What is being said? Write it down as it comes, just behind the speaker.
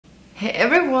Hey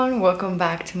everyone, welcome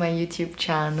back to my YouTube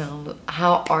channel.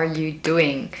 How are you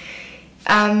doing?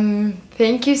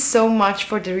 Thank you so much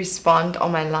for the response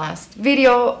on my last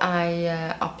video.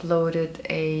 I uploaded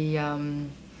a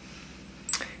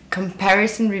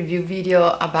comparison review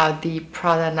video about the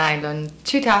Prada Nylon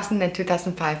 2000 and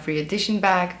 2005 free edition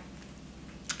bag,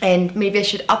 and maybe I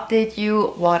should update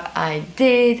you what I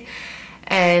did.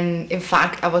 And in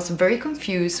fact, I was very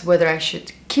confused whether I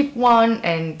should keep one,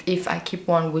 and if I keep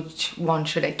one, which one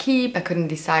should I keep? I couldn't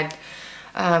decide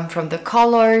from the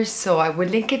colors, so I will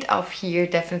link it up here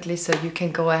definitely, so you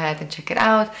can go ahead and check it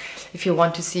out if you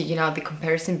want to see, you know, the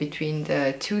comparison between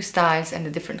the two styles and the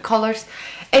different colors.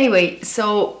 Anyway,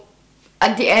 so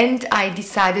at the end I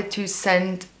decided to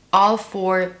send all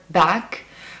four back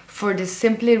for the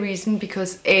simple reason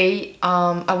because I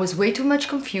was way too much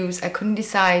confused. I couldn't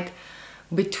decide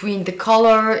between the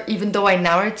color. Even though I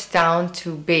narrowed it down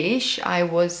to beige, I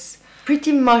was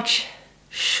pretty much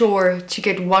sure to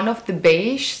get one of the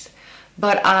beiges,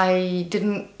 but I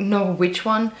didn't know which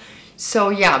one. So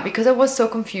yeah, because I was so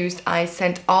confused, I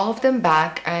sent all of them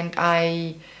back, and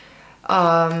I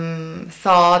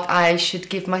thought I should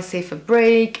give myself a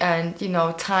break and, you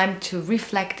know, time to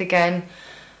reflect again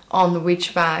on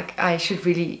which bag I should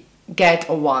really get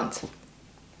or want.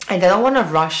 And I don't want to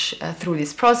rush through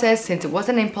this process. Since it was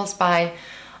an impulse buy,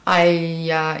 I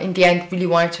in the end really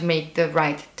wanted to make the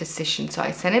right decision, so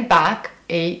I sent it back,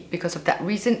 A, because of that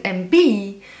reason, and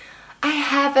B, I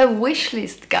have a wish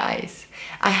list, guys.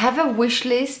 I have a wish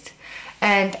list,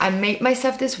 and I made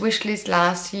myself this wish list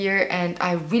last year, and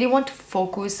I really want to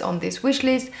focus on this wish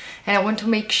list, and I want to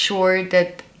make sure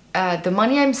that the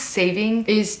money I'm saving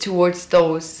is towards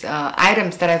those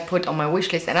items that I put on my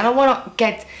wish list, and I don't want to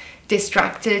get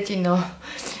distracted, you know,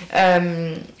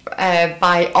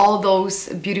 by all those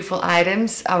beautiful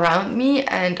items around me.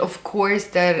 And of course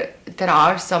there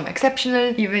are some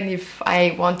exceptional. Even if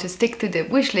I want to stick to the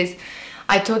wish list,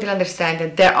 I totally understand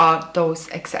that there are those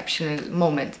exceptional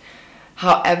moments.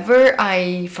 However,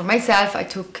 for myself, I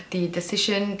took the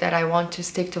decision that I want to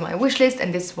stick to my wish list,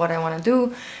 and this is what I want to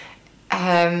do.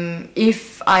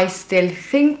 If I still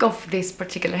think of this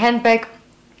particular handbag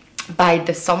by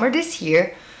the summer this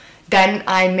year, then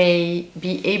I may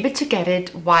be able to get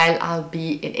it while I'll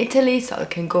be in Italy, so I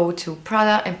can go to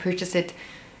Prada and purchase it,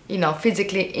 you know,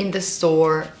 physically in the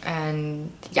store.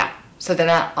 And yeah, so then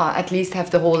I at least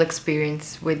have the whole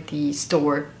experience with the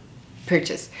store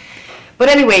purchase. But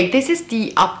anyway, this is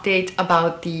the update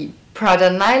about the Prada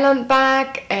nylon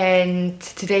bag, and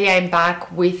today I'm back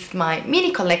with my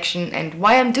mini collection. And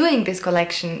why I'm doing this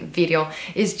collection video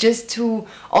is just to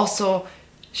also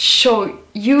show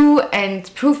you and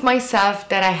prove myself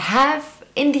that I have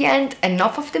in the end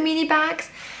enough of the mini bags.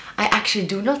 I actually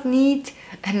do not need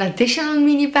an additional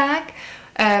mini bag,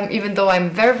 even though I'm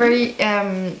very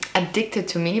addicted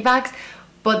to mini bags.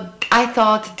 But I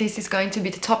thought this is going to be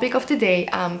the topic of the day.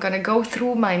 I'm gonna go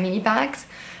through my mini bags,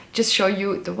 just show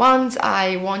you the ones.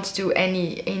 I won't do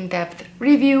any in-depth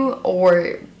review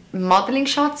or modeling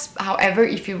shots. However,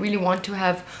 if you really want to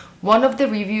have one of the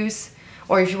reviews,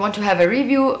 or if you want to have a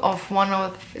review of one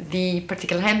of the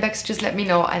particular handbags, just let me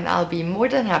know and I'll be more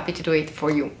than happy to do it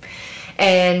for you.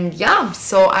 And yeah,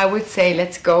 so I would say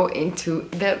let's go into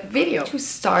the video. To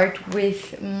start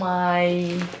with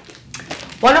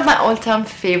one of my all-time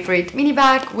favorite mini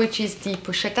bag, which is the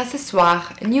Pochette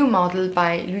Accessoires new model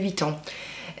by Louis Vuitton.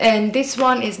 And this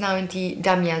one is now in the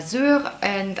Damier Azur,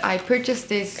 and I purchased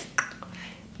this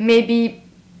maybe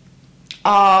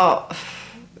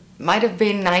might have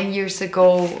been 9 years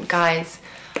ago, guys.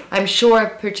 I'm sure I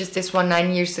purchased this one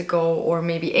 9 years ago, or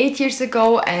maybe 8 years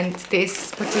ago. And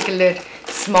this particular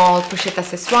small pochette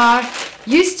accessoire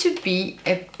used to be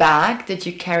a bag that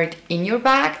you carried in your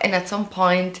bag, and at some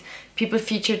point people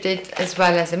featured it as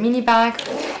well as a mini bag.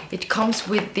 It comes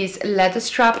with this leather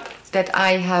strap that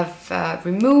I have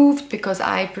removed because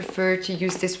I prefer to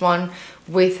use this one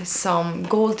with some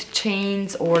gold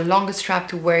chains or longer strap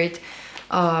to wear it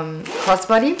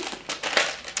crossbody.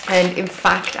 And in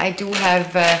fact, I do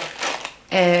have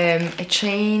a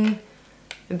chain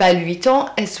by Louis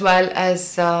Vuitton, as well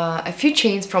as a few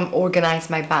chains from Organize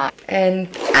My Bag. And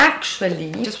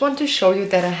actually, just want to show you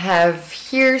that I have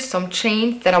here some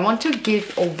chains that I want to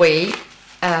give away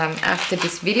after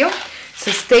this video,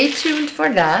 so stay tuned for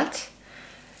that.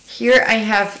 Here I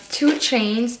have two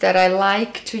chains that I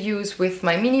like to use with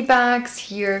my mini bags.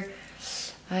 Here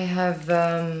I have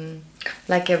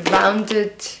like a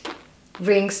rounded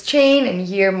rings chain, and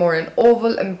here more an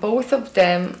oval, and both of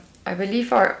them I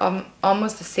believe are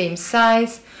almost the same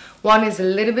size. One is a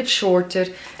little bit shorter,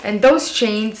 and those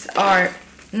chains are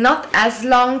not as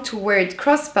long to wear it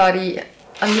crossbody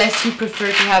unless you prefer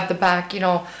to have the bag, you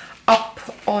know, up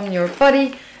on your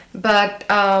body. But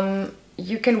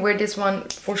you can wear this one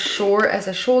for sure as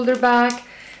a shoulder bag.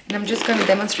 And I'm just going to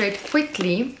demonstrate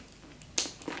quickly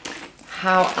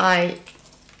how I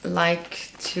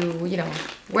like to, you know,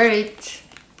 wear it.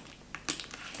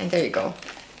 And there you go.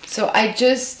 So I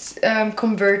just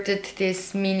converted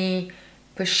this mini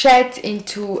pochette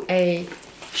into a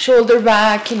shoulder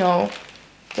bag, you know.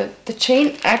 The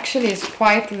chain actually is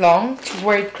quite long to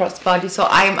wear it crossbody, so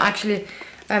I'm actually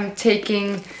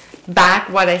taking back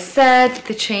what I said.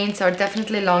 The chains are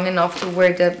definitely long enough to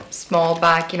wear the small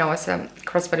bag, you know, as a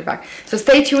crossbody bag. So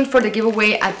stay tuned for the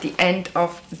giveaway at the end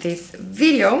of this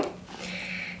video.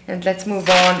 And let's move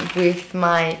on with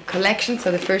my collection.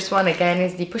 So the first one again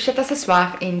is the Pochette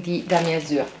Accessoires in the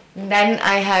Azur. Then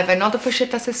I have another Pochette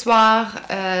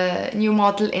Accessoire, new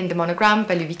model in the Monogram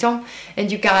by Louis Vuitton.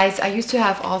 And you guys, I used to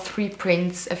have all three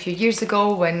prints a few years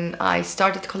ago when I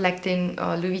started collecting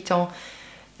Louis Vuitton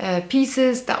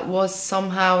pieces. That was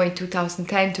somehow in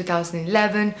 2010,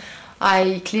 2011.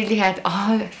 I clearly had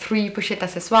all three Pochette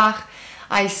Accessoires.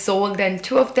 I sold then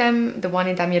two of them, the one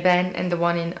in Amie and the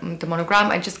one in the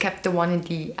Monogram. I just kept the one in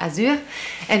the Azur.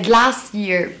 And last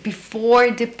year,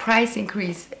 before the price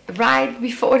increase, right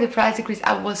before the price increase,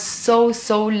 I was so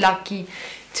lucky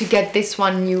to get this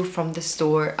one new from the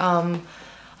store. I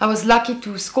was lucky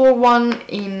to score one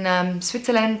in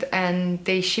Switzerland, and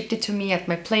they shipped it to me at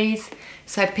my place.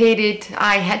 So I paid it.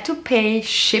 I had to pay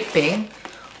shipping,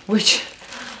 which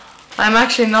I'm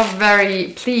actually not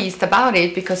very pleased about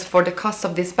it, because for the cost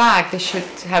of this bag they should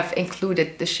have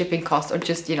included the shipping cost, or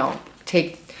just, you know,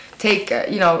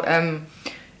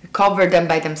 cover them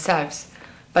by themselves,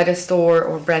 by the store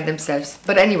or brand themselves.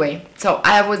 But anyway, so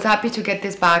I was happy to get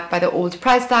this bag by the old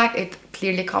price tag. It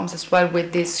clearly comes as well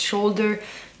with this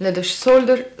leather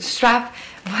shoulder strap,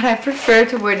 but I prefer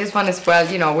to wear this one as well,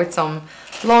 you know, with some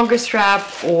longer strap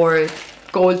or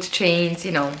gold chains,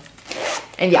 you know.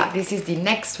 And yeah, this is the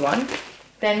next one.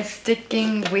 Then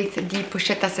sticking with the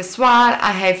Pochette Accessoire,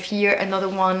 I have here another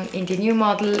one in the new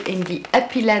model in the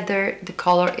Epi leather. The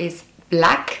color is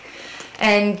black.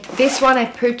 And this one I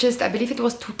purchased, I believe it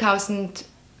was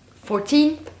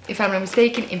 2014, if I'm not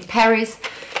mistaken, in Paris.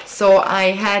 So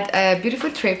I had a beautiful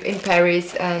trip in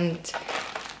Paris, and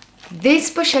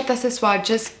this Pochette Accessoire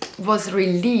just was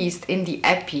released in the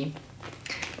Epi.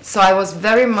 So I was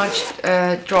very much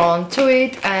drawn to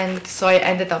it, and so I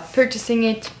ended up purchasing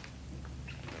it.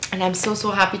 And I'm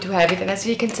so happy to have it. And as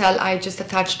you can tell, I just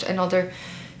attached another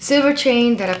silver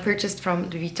chain that I purchased from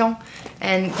Louis Vuitton.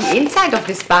 And the inside of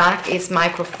this bag is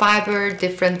microfiber,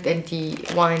 different than the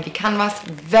one in the canvas.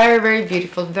 Very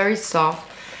beautiful, very soft.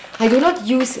 I do not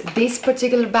use this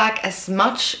particular bag as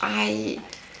much. I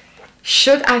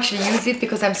should actually use it,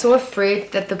 because I'm so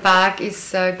afraid that the bag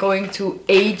is going to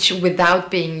age without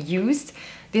being used.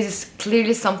 This is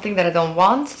clearly something that I don't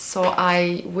want, so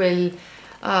I will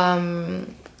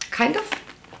kind of,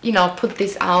 you know, put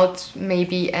this out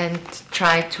maybe and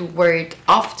try to wear it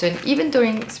often, even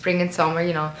during spring and summer.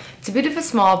 You know, it's a bit of a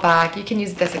small bag. You can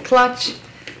use it as a clutch,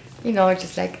 you know,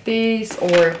 just like this,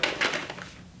 or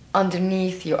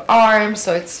underneath your arm.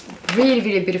 So it's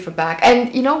really beautiful bag.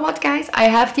 And you know what, guys, I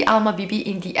have the BB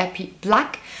in the Epi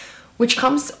black, which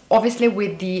comes obviously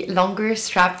with the longer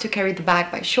strap to carry the bag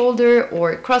by shoulder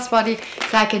or crossbody.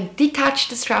 So I can detach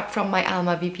the strap from my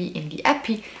BB in the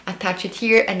Epi, attach it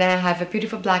here, and then I have a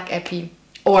beautiful black Epi,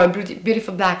 or a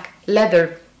beautiful black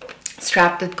leather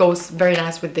strap that goes very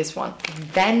nice with this one.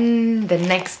 Then the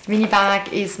next mini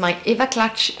bag is my Eva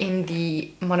Clutch in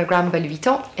the Monogram by Louis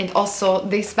Vuitton. And also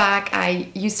this bag I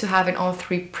used to have in all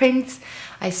three prints.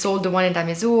 I sold the one in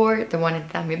Azur, the one in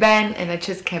Amie, and I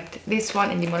just kept this one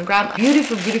in the Monogram.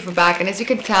 Beautiful bag. And as you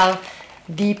can tell,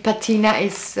 the patina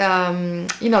is,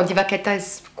 you know, the vachetta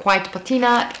is quite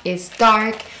patina, is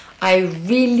dark. I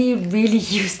really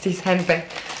use this handbag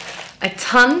a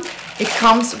ton. It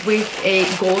comes with a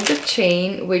gold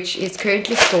chain, which is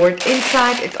currently stored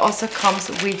inside. It also comes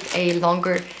with a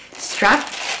longer strap.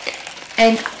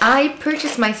 And I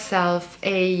purchased myself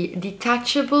a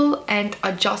detachable and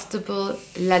adjustable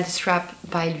leather strap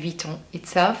by Louis Vuitton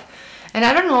itself. And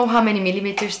I don't know how many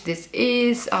millimeters this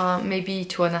is, maybe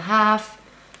 2.5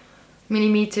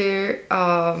 millimeter.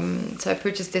 So I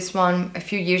purchased this one a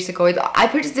few years ago. I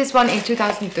purchased this one in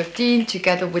 2013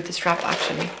 together with the strap,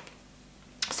 actually.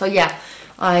 So yeah,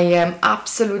 I am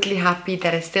absolutely happy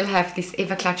that I still have this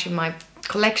Eva Clutch in my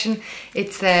collection.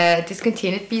 It's a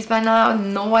discontinued piece by now.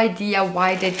 No idea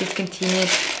why they discontinued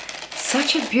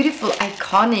such a beautiful,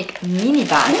 iconic mini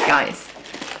bag, guys.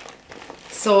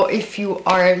 So if you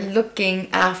are looking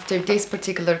after this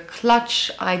particular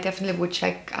clutch, I definitely would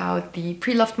check out the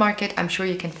pre-loved market. I'm sure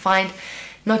you can find.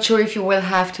 Not sure if you will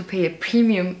have to pay a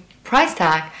premium price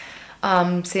tag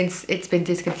since it's been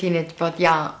discontinued, but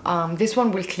yeah, this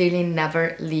one will clearly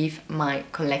never leave my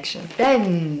collection.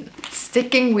 Then,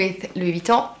 sticking with Louis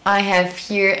Vuitton, I have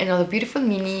here another beautiful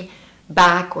mini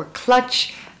bag or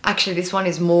clutch. Actually, this one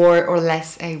is more or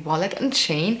less a wallet and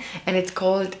chain, and it's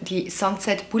called the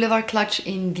Sunset Boulevard clutch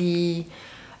in the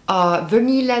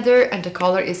Vernis leather, and the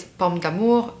color is Pomme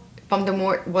d'Amour. Pomme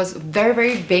d'Amour was very,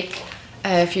 very big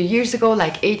a few years ago,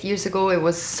 like 8 years ago. It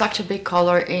was such a big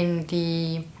color in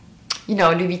the, you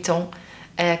know, Louis Vuitton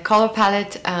color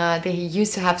palette. They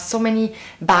used to have so many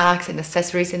bags and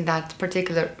accessories in that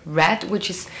particular red,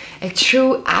 which is a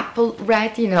true apple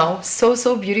red, you know,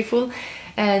 so beautiful.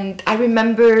 And I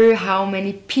remember how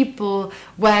many people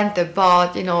went and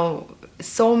bought, you know,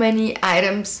 so many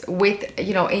items with,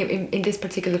 you know, in this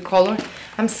particular color.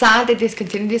 I'm sad they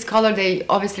discontinued this color. They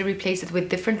obviously replaced it with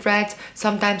different reds.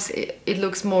 Sometimes it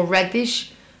looks more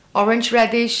reddish, orange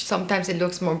reddish. Sometimes it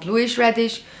looks more bluish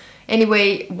reddish.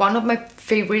 Anyway, one of my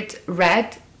favorite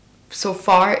red so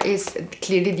far is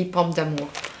clearly the Pomme d'Amour.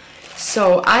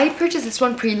 So I purchased this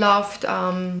one pre-loved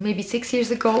maybe 6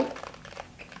 years ago.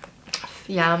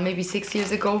 Yeah, maybe 6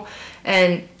 years ago,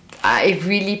 and I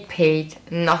really paid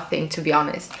nothing, to be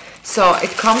honest. So it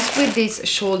comes with this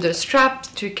shoulder strap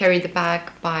to carry the bag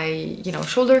by, you know,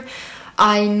 shoulder.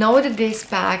 I know that this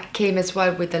bag came as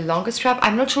well with a longer strap.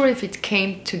 I'm not sure if it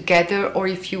came together or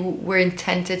if you were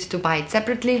intended to buy it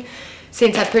separately.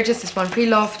 Since I purchased this one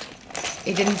pre-loved,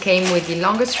 it didn't came with the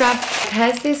longer strap. It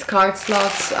has these card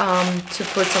slots to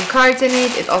put some cards in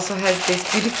it. It also has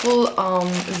this beautiful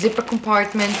zipper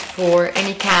compartment for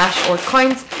any cash or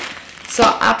coins. So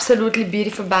absolutely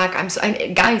beautiful bag.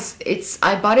 And guys,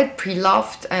 I bought it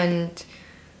pre-loved, and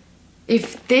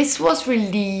if this was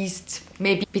released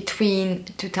maybe between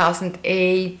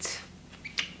 2008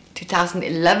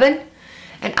 2011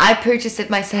 and I purchased it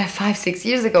myself 5-6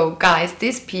 years ago, guys,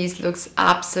 this piece looks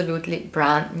absolutely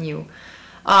brand new.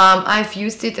 I've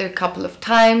used it a couple of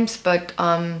times, but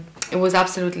it was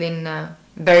absolutely in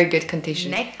very good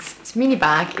condition. Next mini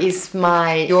bag is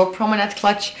my Dior Promenade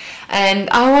clutch, and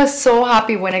I was so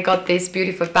happy when I got this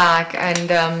beautiful bag, and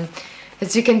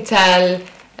as you can tell,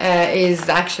 is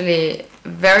actually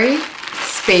very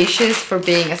spacious for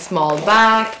being a small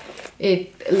bag.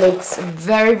 It looks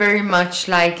very much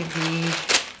like the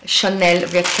Chanel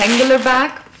rectangular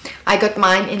bag. I got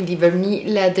mine in the Vernis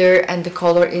leather, and the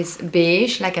color is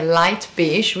beige, like a light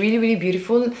beige, really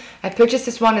beautiful. I purchased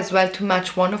this one as well to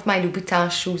match one of my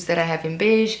Louboutin shoes that I have in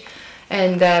beige,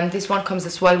 and this one comes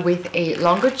as well with a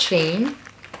longer chain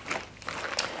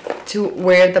to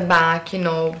wear the bag, you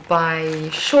know, by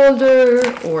shoulder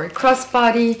or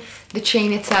crossbody. The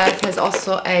chain itself has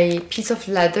also a piece of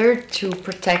leather to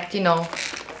protect, you know,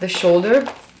 the shoulder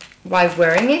while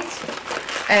wearing it.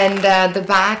 And the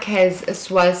back has as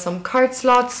well some card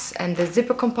slots, and the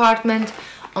zipper compartment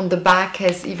on the back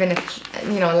has even a,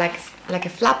 you know, like a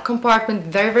flap compartment.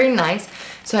 Very nice.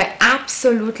 So I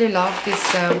absolutely love this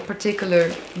particular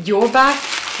Dior bag.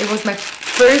 It was my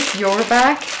first Dior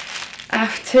bag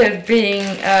after being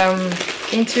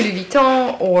into Louis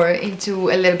Vuitton or into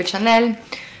a little bit Chanel.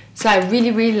 So I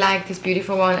really like this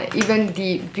beautiful one. Even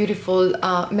the beautiful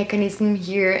mechanism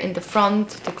here in the front,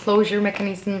 the closure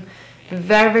mechanism,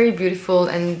 very beautiful.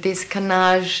 And this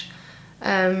canage,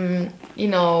 you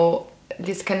know,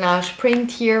 this canage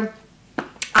print here,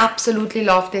 absolutely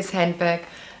love this handbag.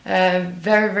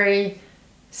 Very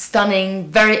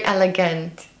stunning, very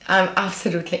elegant. I'm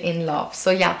absolutely in love.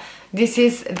 So yeah, this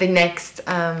is the next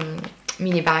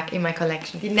mini bag in my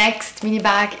collection. The next mini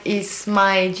bag is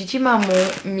my GG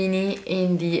Marmont mini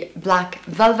in the black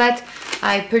velvet.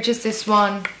 I purchased this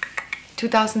one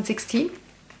 2016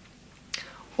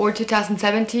 or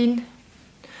 2016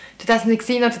 or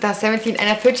 2017, and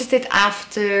I purchased it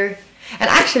after, and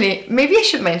actually maybe I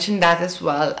should mention that as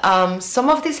well. Some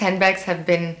of these handbags have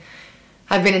been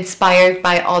inspired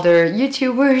by other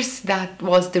YouTubers. That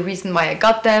was the reason why I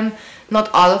got them. Not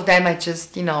all of them I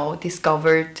just, you know,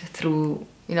 discovered through,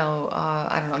 you know,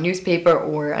 I don't know, newspaper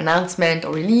or announcement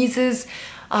or releases.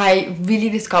 I really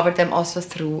discovered them also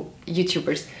through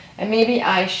YouTubers. And maybe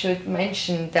I should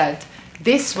mention that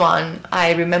this one,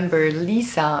 I remember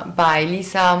Lisa, by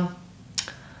Lisa,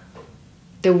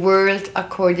 The World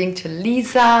According to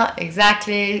Lisa,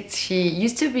 exactly. She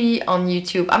used to be on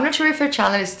YouTube. I'm not sure if her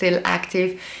channel is still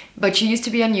active, but she used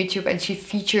to be on YouTube, and she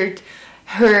featured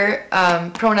her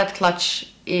Promenade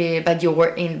clutch by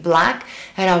Dior in black,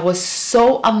 and I was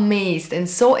so amazed and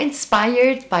so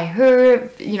inspired by her,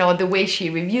 you know, the way she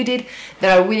reviewed it,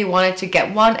 that I really wanted to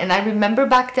get one. And I remember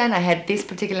back then I had this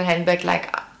particular handbag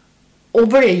like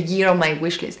over a year on my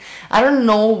wish list. I don't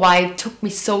know why it took me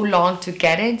so long to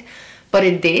get it, but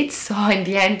it did. So in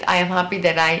the end, I am happy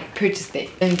that I purchased it.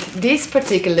 And this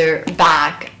particular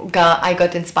bag, I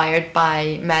got inspired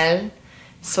by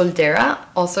MelSoldera,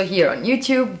 also here on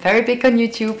YouTube, very big on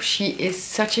YouTube. She is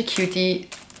such a cutie,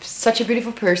 such a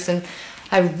beautiful person.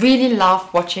 I really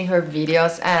love watching her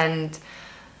videos, and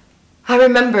I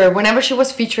remember whenever she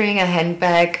was featuring a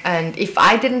handbag, and if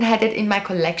I didn't have it in my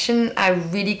collection, I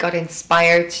really got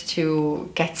inspired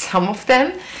to get some of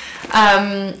them.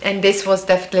 And this was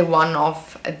definitely one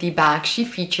of the bags she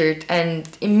featured, and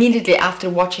immediately after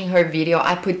watching her video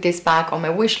I put this bag on my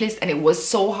wish list, and it was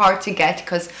so hard to get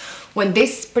because when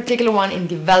this particular one in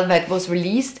the velvet was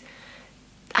released,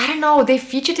 I don't know, they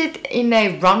featured it in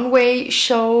a runway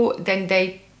show, then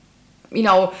they, you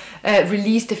know,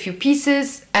 released a few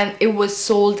pieces and it was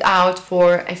sold out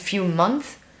for a few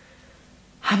months.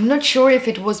 I'm not sure if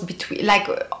it was between, like,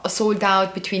 sold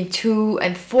out between 2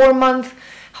 and 4 months.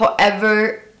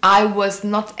 However, I was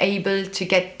not able to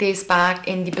get this bag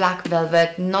in the black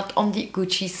velvet, not on the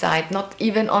Gucci side, not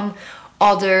even on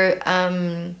other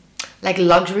like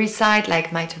luxury side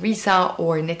like My Teresa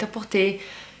or Net-a-Porter.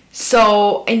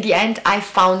 So in the end I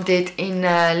found it in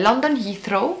London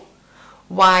Heathrow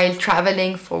while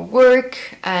traveling for work,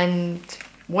 and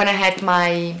when I had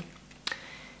my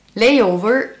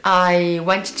layover I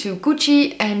went to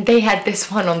Gucci and they had this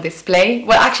one on display.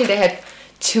 Well, actually they had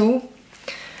two.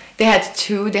 They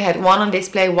had one on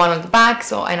display, one on the back.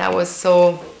 So, and I was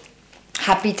so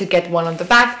happy to get one on the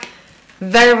back.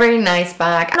 Very, very nice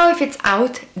bag. I don't know if it's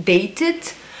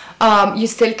outdated. You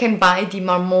still can buy the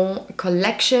Marmont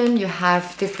collection. You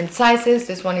have different sizes.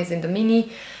 This one is in the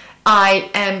mini. I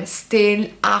am still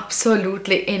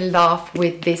absolutely in love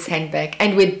with this handbag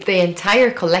and with the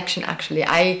entire collection actually.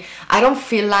 I don't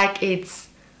feel like it's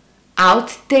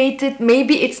outdated.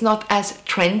 Maybe it's not as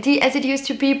trendy as it used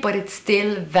to be, but it's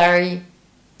still very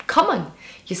common.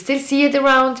 You still see it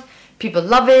around, people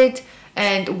love it,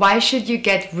 and why should you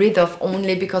get rid of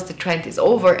only because the trend is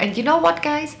over? And you know what,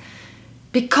 guys?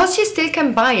 Because you still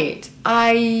can buy it,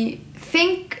 I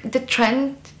think the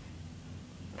trend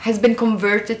has been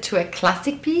converted to a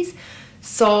classic piece.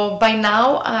 So by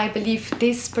now I believe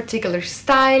this particular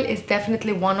style is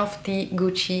definitely one of the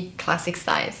Gucci classic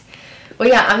styles. Well,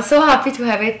 yeah, I'm so happy to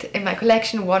have it in my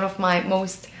collection. One of my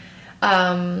most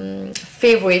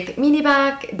favorite mini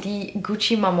bag, the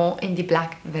Gucci Marmont in the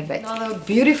black velvet. Another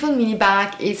beautiful mini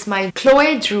bag is my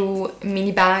Chloé Drew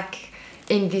mini bag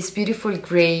in this beautiful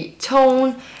grey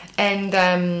tone, and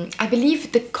I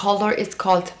believe the color is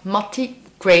called Motty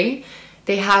Grey.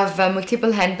 They have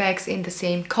multiple handbags in the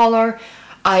same color.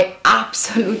 I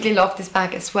absolutely love this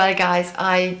bag as well, guys.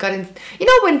 I got in, you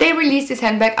know, when they released this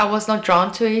handbag I was not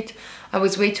drawn to it. I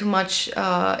was way too much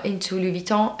into Louis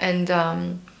Vuitton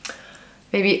and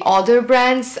maybe other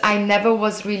brands. I never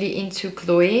was really into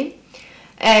Chloé.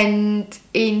 And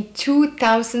in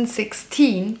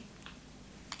 2016,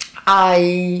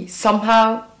 I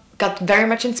somehow got very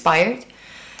much inspired.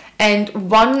 And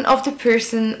one of the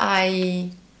person I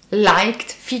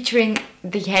liked featuring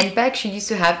the handbag, she used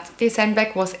to have this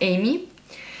handbag, was Amie.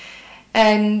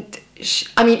 And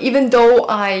I mean, even though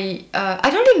I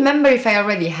don't remember if I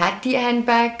already had the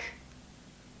handbag.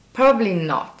 Probably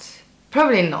not.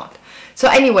 Probably not. So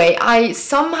anyway, I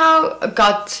somehow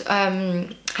got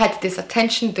had this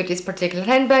attention to this particular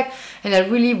handbag, and I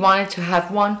really wanted to have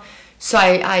one. So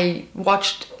I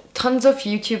watched tons of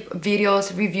YouTube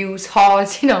videos, reviews,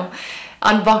 hauls, you know,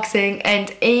 unboxing,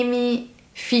 and Amie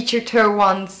featured her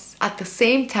once at the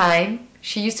same time.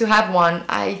 She used to have one.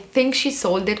 I think she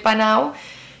sold it by now.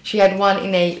 She had one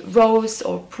in a rose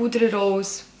or poudre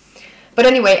rose. But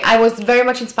anyway, I was very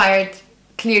much inspired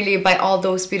clearly by all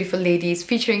those beautiful ladies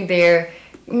featuring their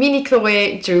mini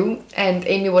Chloé Drew, and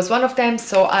Amie was one of them.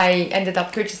 So I ended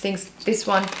up purchasing this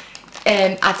one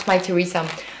at My Teresa.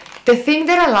 The thing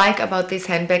that I like about this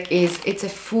handbag is it's a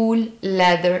full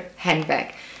leather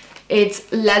handbag.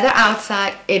 It's leather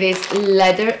outside, it is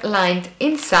leather lined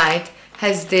inside,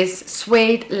 has this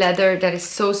suede leather that is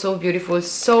so beautiful,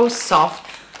 so soft.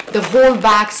 The whole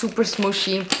bag super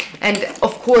smooshy, and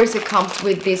of course it comes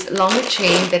with this longer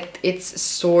chain that it's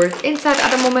stored inside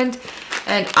at the moment,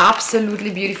 and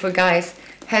absolutely beautiful, guys.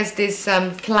 Has this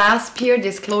clasp here,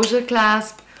 this closure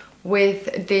clasp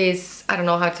with this, I don't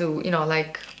know how to, you know,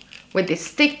 like with this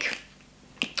stick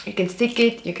You can stick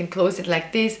it, you can close it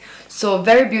like this. So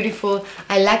very beautiful.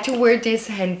 I like to wear this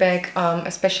handbag,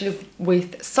 especially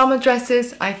with summer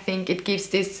dresses. I think it gives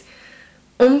this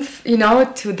oomph, you know,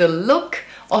 to the look.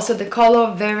 Also the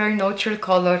color, very, very neutral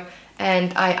color.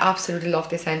 And I absolutely love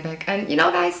this handbag. And you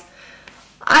know, guys,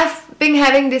 I've been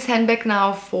having this handbag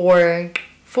now for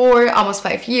almost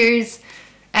 5 years.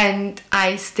 And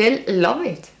I still love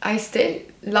it. I still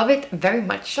love it very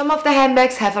much. Some of the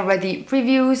handbags have already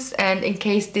reviews, and in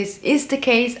case this is the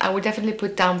case, I will definitely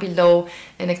put down below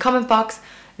in the comment box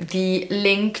the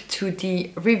link to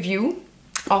the review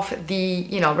of the,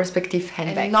 you know, respective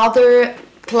handbag. Another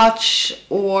clutch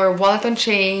or wallet on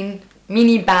chain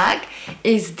mini bag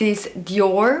is this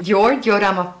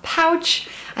Diorama pouch.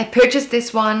 I purchased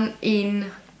this one in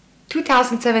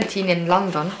 2017 in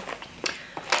London.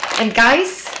 And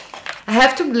guys, I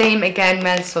have to blame again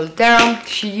MelSoldera.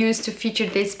 She used to feature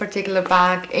this particular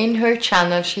bag in her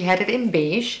channel. She had it in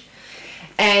beige.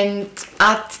 And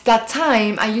at that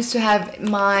time, I used to have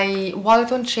my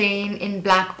wallet on chain in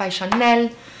black by Chanel.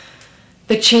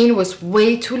 The chain was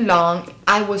way too long.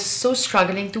 I was so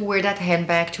struggling to wear that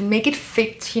handbag, to make it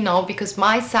fit, you know, because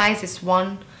my size is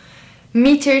 1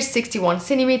 meter 61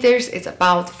 centimeters. It's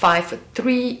about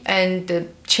 5'3", and the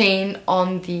chain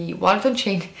on the wallet on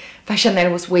chain by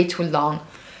Chanel was way too long.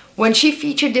 When she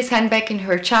featured this handbag in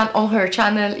her on her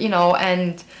channel, you know,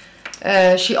 and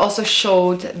she also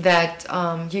showed that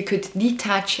you could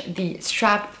detach the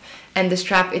strap, and the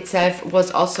strap itself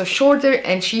was also shorter,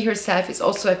 and she herself is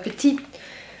also a petite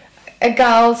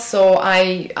gal, so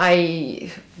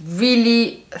I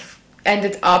really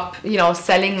ended up, you know,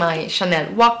 selling my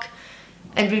Chanel Walk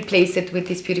and replace it with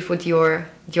this beautiful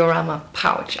Diorama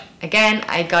pouch. Again,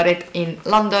 I got it in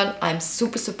London. I'm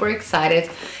super excited.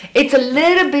 It's a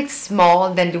little bit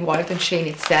small than the wallet and chain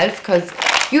itself, because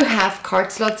you have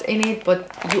card slots in it, but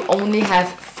you only have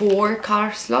 4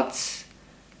 card slots.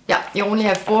 Yeah, you only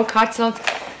have 4 card slots,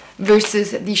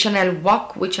 versus the Chanel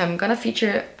Walk, which I'm gonna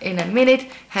feature in a minute,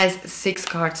 has 6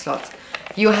 card slots.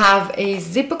 You have a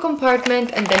zipper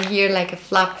compartment, and then here like a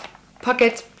flap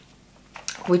pocket,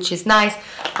 which is nice.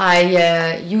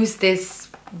 I use this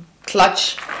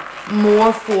clutch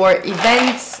more for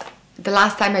events. The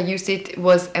last time I used it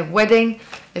was a wedding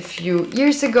a few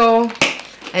years ago,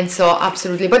 and so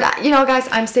absolutely. But you know, guys,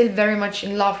 I'm still very much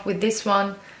in love with this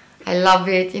one. I love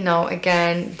it, you know.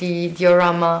 Again, the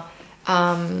Diorama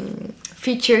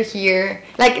feature here,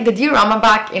 like the Diorama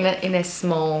bag in a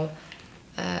small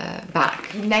bag.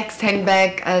 The next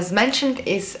handbag, as mentioned,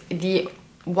 is the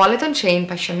wallet on chain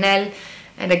by Chanel.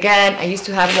 And again, I used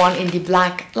to have one in the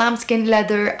black lambskin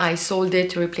leather. I sold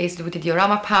it to replace it with the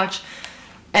Diorama pouch.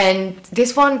 And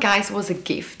this one, guys, was a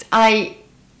gift. I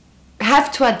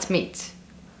have to admit,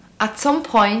 at some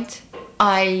point,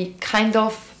 I kind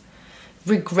of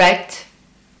regret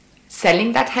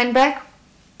selling that handbag,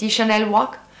 the Chanel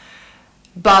Walk.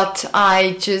 But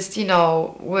I just, you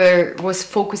know, was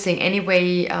focusing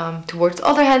anyway towards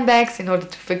other handbags in order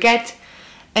to forget.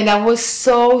 And I was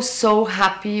so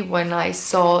happy when I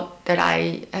saw that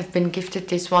I have been gifted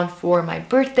this one for my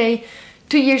birthday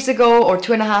 2 years ago or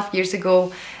 2.5 years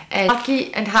ago. And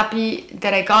lucky and happy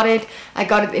that I got it. I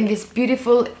got it in this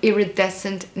beautiful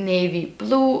iridescent navy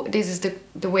blue. This is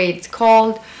the way it's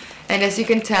called. And as you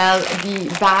can tell,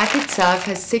 the bag itself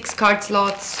has 6 card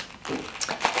slots.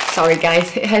 Sorry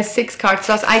guys, it has 6 card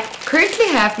slots. I currently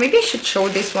have, maybe I should show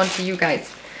this one to you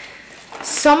guys.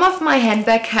 Some of my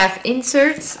handbag have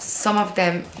inserts, some of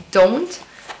them don't.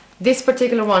 This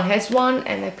particular one has one,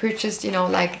 and I purchased, you know,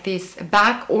 like this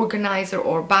bag organizer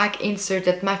or bag insert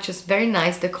that matches very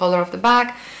nice the color of the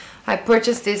bag. I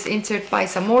purchased this insert by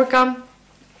Samorge.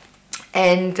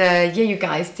 And yeah, you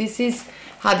guys, this is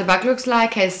how the bag looks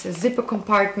like. Has a zipper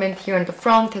compartment here on the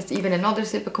front, has even another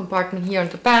zipper compartment here on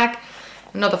the back,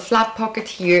 another flap pocket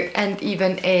here, and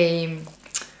even a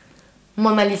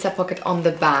Mona Lisa pocket on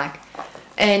the back.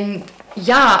 And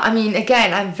yeah, I mean,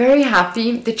 again, I'm very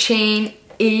happy. The chain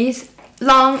is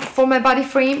long for my body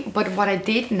frame, but what I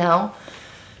did now,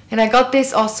 and I got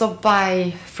this also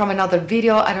from another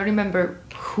video, I don't remember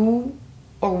who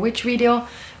or which video,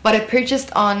 but I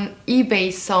purchased on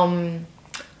eBay some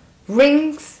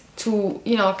rings to,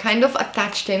 you know, kind of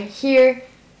attach them here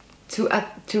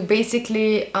to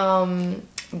basically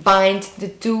bind the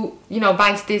two, you know,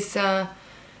 bind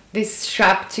this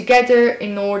strap together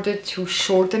in order to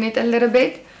shorten it a little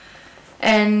bit.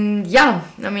 And yeah,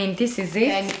 I mean, this is it.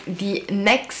 And the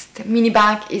next mini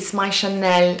bag is my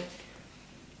Chanel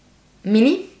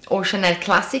Mini or Chanel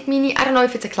Classic Mini. I don't know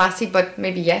if it's a classic, but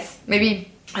maybe yes,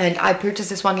 maybe. And I purchased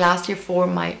this one last year for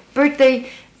my birthday.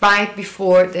 right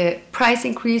before the price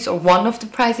increase, or one of the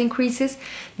price increases.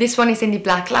 This one is in the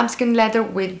black lambskin leather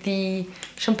with the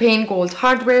champagne gold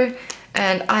hardware,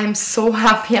 and I'm so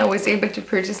happy I was able to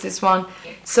purchase this one.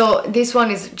 So this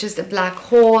one is just a black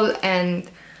hole, and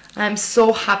I'm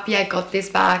so happy I got this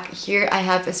bag. Here I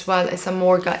have as well a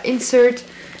Samorge insert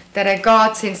that I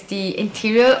got, since the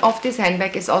interior of this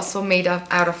handbag is also made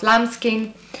out of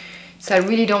lambskin, so I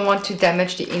really don't want to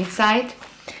damage the inside.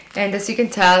 And as you can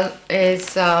tell,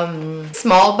 it's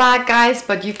small bag, guys,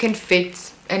 but you can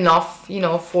fit enough, you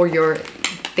know, for your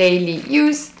daily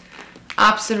use.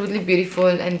 Absolutely beautiful.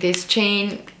 And this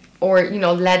chain, or you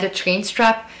know, leather chain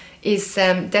strap, is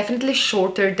definitely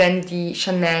shorter than the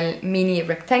Chanel mini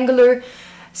rectangular,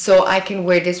 so I can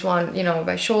wear this one, you know,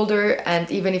 by shoulder, and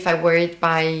even if I wear it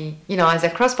by, you know, as a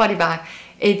crossbody bag,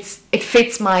 it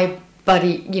fits my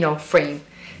body, you know, frame.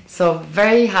 So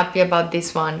very happy about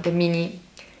this one, the mini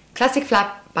classic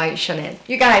flap by Chanel.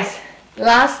 You guys,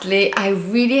 lastly, I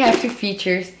really have to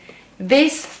feature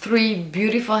these three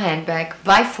beautiful handbags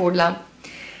by Furla,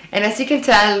 and as you can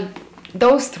tell,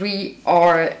 those three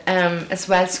are as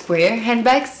well square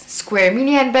handbags, square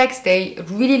mini handbags. They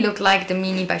really look like the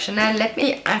mini by Chanel. Let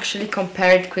me actually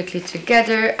compare it quickly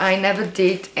together. I never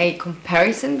did a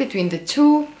comparison between the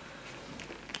two,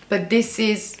 but this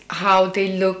is how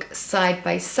they look side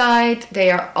by side.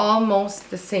 They are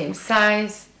almost the same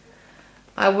size.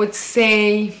 I would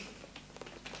say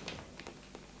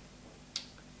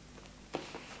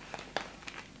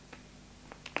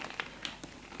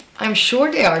I'm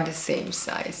sure they are the same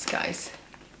size, guys.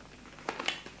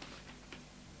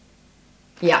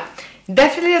 Yeah,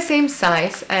 definitely the same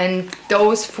size. And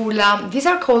those Furla, these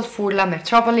are called Furla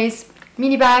Metropolis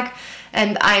mini bag,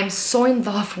 and I'm so in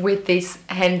love with this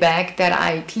handbag that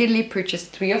I clearly purchased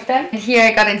 3 of them. And here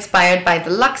I got inspired by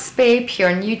TheLuxeBabe here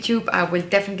on YouTube. I will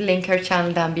definitely link her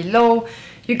channel down below.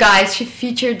 You guys, she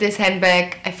featured this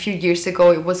handbag a few years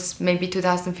ago. It was maybe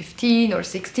 2015 or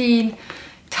 16.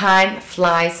 Time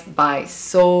flies by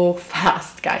so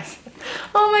fast, guys.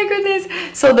 Oh my goodness.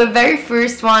 So the very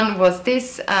first one was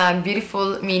this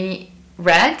beautiful mini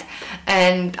red,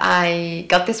 and I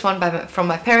got this one from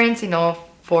my parents, you know,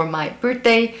 for my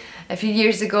birthday a few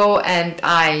years ago, and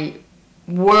I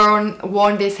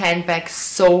worn this handbag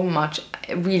so much.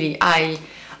 Really, I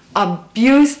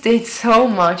abused it so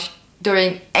much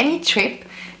during any trip.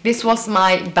 This was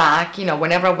my bag, you know,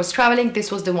 whenever I was traveling,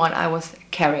 this was the one I was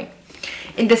carrying.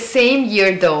 In the same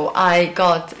year though, I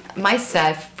got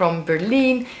myself from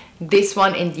Berlin this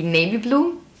one in the navy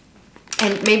blue,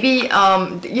 and maybe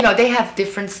you know, they have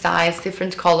different styles,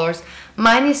 different colors.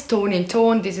 Mine is tone in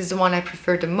tone. This is the one I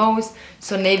prefer the most,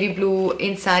 so navy blue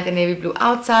inside and navy blue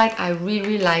outside. I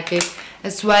really like it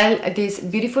as well. This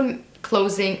beautiful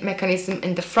closing mechanism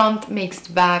in the front makes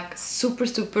the bag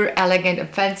super elegant and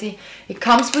fancy. It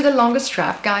comes with a longer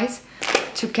strap, guys,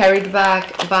 to carry the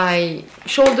bag by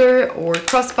shoulder or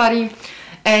crossbody.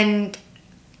 And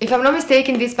if I'm not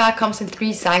mistaken, this bag comes in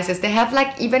 3 sizes. They have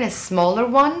like even a smaller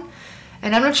one,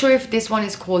 and I'm not sure if this one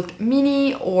is called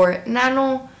mini or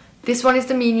nano. This one is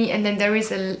the mini, and then there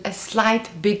is a slight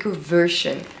bigger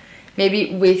version,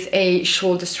 maybe with a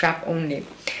shoulder strap only.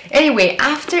 Anyway,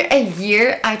 after a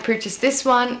year I purchased this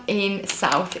one in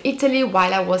South Italy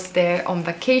while I was there on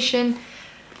vacation.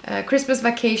 Christmas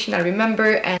vacation, I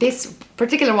remember, and this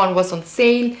particular one was on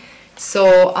sale.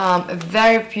 So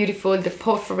very beautiful, the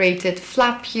perforated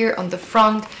flap here on the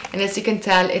front, and as you can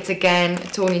tell, it's again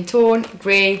tone in tone,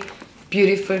 gray.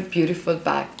 Beautiful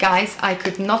bag, guys. I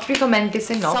could not recommend this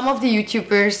enough. Some of the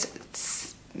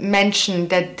YouTubers mentioned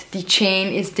that the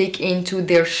chain is dig into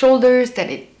their shoulders, that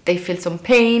they feel some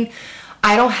pain.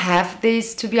 I don't have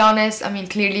this, to be honest. I mean,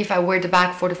 clearly if I wear the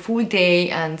bag for the full day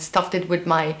and stuffed it with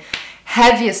my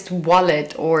heaviest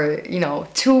wallet or, you know,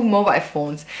 2 mobile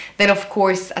phones, then of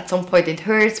course at some point it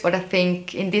hurts. But I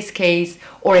think in this case,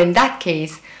 or in that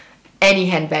case, any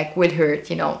handbag will hurt,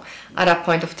 you know, at that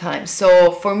point of time. So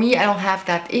for me, I don't have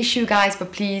that issue, guys,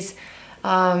 but please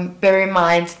bear in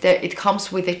mind that it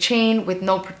comes with a chain with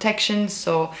no protection.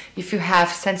 So if you have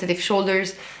sensitive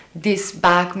shoulders, this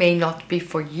bag may not be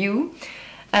for you.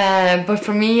 But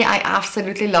for me, I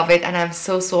absolutely love it, and I'm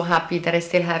so happy that I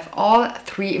still have all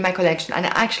 3 in my collection, and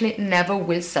I actually never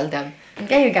will sell them.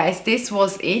 Okay, you guys, this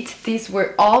was it. These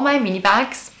were all my mini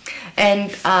bags.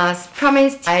 And as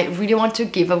promised, I really want to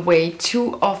give away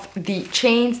 2 of the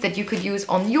chains that you could use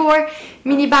on your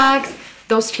mini bags.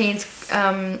 Those chains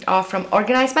are from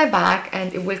Organize My Bag,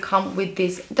 and it will come with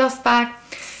this dust bag.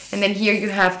 And then here you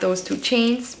have those 2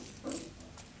 chains,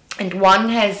 and one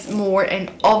has more an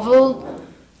oval,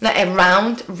 a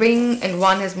round ring, and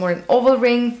one has more an oval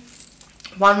ring.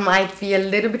 One might be a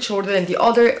little bit shorter than the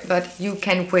other, but you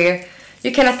can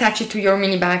attach it to your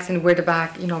mini bags and wear the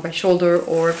bag, you know, by shoulder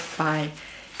or by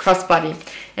crossbody.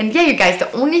 And yeah, you guys,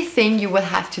 the only thing you will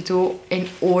have to do in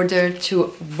order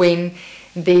to win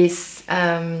these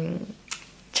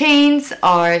chains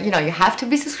are, you know, you have to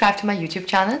be subscribed to my YouTube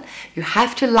channel, you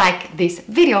have to like this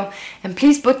video, and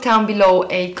please put down below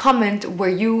a comment where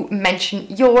you mention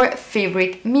your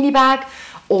favorite mini bag,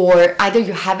 or either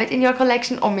you have it in your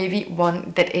collection or maybe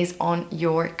one that is on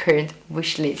your current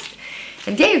wish list.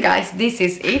 And yeah, you guys, this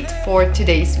is it for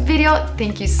today's video.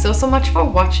 Thank you so much for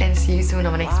watching. See you soon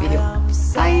on my next video.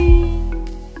 Bye!